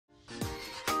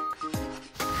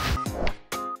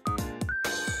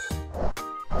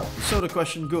So the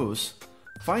question goes,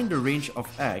 find the range of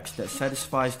x that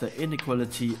satisfies the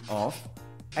inequality of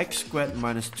x squared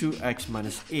minus 2x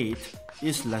minus 8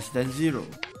 is less than 0.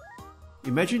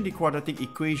 Imagine the quadratic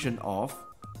equation of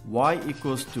y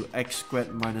equals to x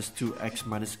squared minus 2x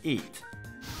minus 8.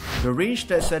 The range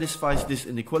that satisfies this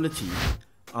inequality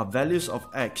are values of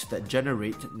x that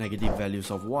generate negative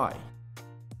values of y.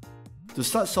 To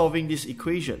start solving this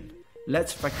equation,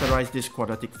 let's factorize this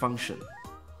quadratic function.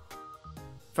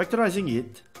 Factorizing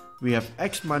it, we have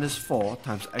x minus 4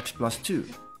 times x plus 2.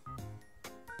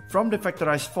 From the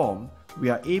factorized form, we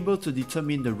are able to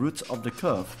determine the roots of the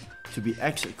curve to be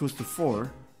x equals to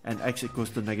 4 and x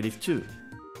equals to negative 2.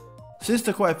 Since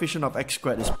the coefficient of x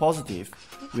squared is positive,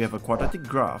 we have a quadratic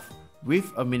graph with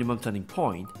a minimum turning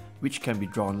point which can be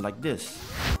drawn like this.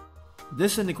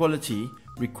 This inequality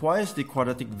requires the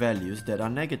quadratic values that are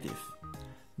negative.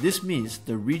 This means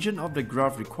the region of the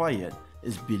graph required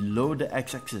is below the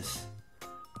x-axis,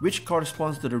 which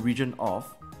corresponds to the region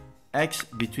of x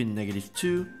between negative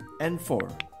 2 and 4.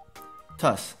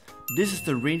 Thus, this is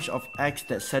the range of x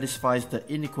that satisfies the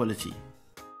inequality.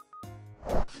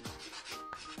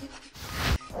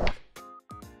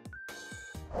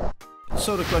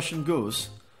 So the question goes,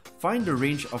 find the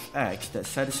range of x that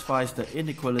satisfies the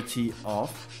inequality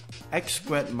of x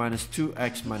squared minus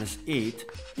 2x minus 8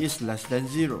 is less than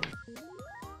 0.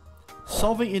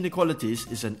 Solving inequalities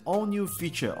is an all-new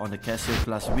feature on the Casio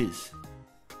ClassWiz.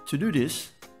 To do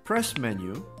this, press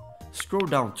Menu, scroll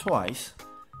down twice,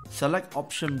 select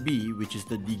option B, which is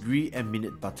the degree and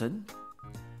minute button,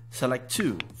 select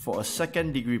 2 for a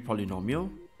second degree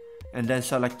polynomial, and then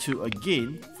select 2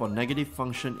 again for negative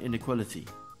function inequality.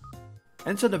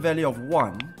 Enter the value of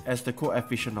 1 as the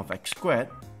coefficient of x squared,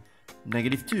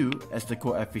 negative 2 as the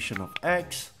coefficient of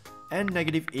x, and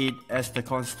negative 8 as the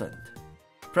constant.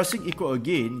 Pressing equal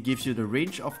again gives you the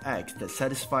range of x that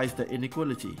satisfies the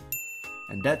inequality.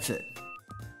 And that's it.